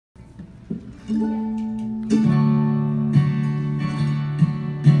She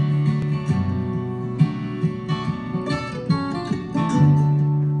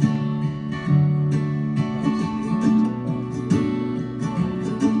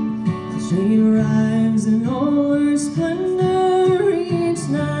arrives in all her splendor each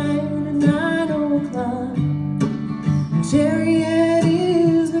night at 9 o'clock. Chariot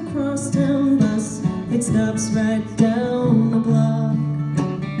is the crosstown bus, it stops right down the block.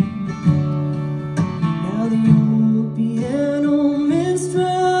 Now the old piano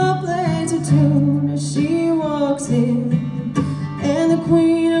minstrel plays a tune as she walks in, and the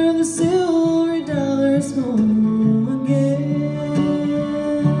queen of the silver dollar's home again.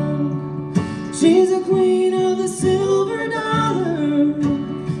 She's the queen of the silver dollar,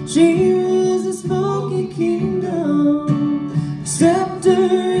 she rules the smoky kingdom. Her scepter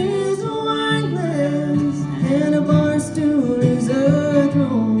is a wine glass, and a bar stool is her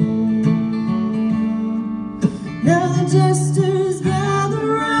throne. Now the jesters gather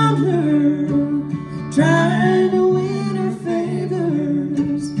round her, trying to win her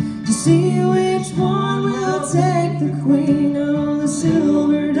favors, to see which one will take the queen of the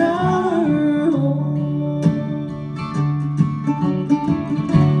silver dollar.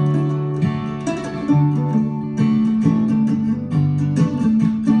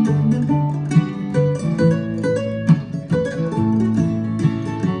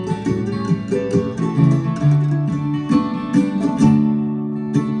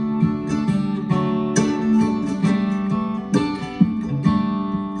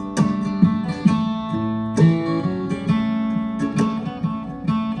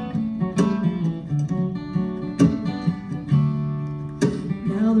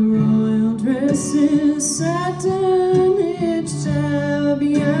 Now the royal dress is satin, its child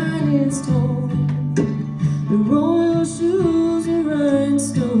behind its toe. The royal shoes are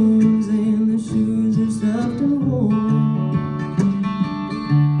rhinestones, and the shoes are stuffed and wool.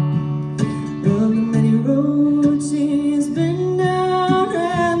 Of the many roads she's been down,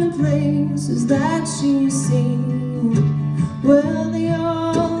 and the places that she's seen, well, they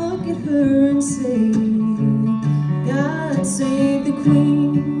all look at her and say, God save the queen.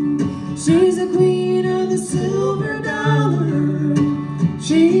 She's the queen of the silver dollar,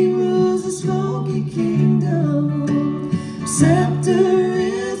 she rules the smoky kingdom. Her scepter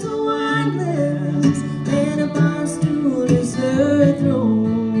is a wine glass, and a bar stool is her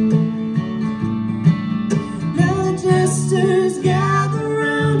throne. Now the jesters gather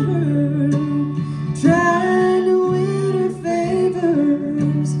round her, trying to win her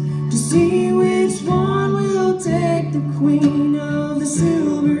favors, to see which one will take the queen of the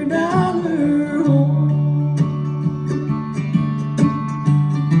silver dollar home.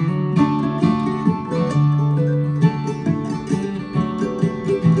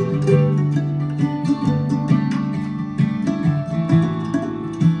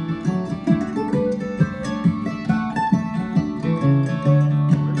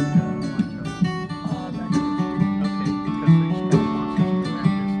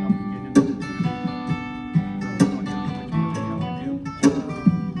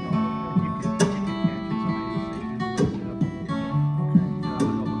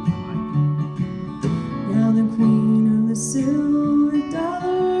 Now the queen of the silver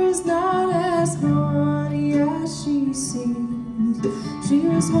dollar is not as haughty as she seems. She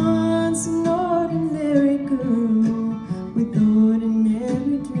was once an ordinary girl with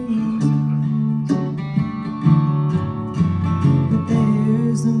ordinary dreams. But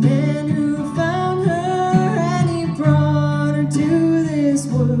there's a man who found her, and he brought her to this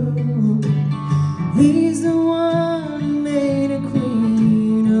world. He's the one who made a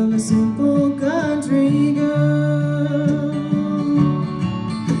queen of a simple country girl.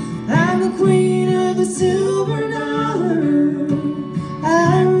 I'm the queen of the silver dollar,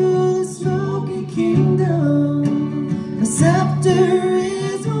 I rule the smoky kingdom. A scepter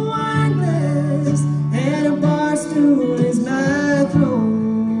is a wine glass, and a bar stool is my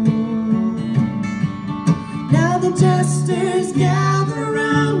throne. Now the jesters gather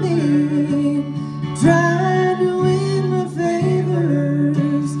round me, trying to win my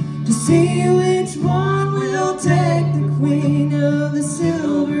favors, to see which one will take the queen of the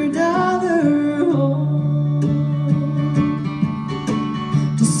silver dollar home.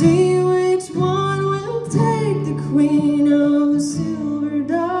 To see which one will take the queen of the silver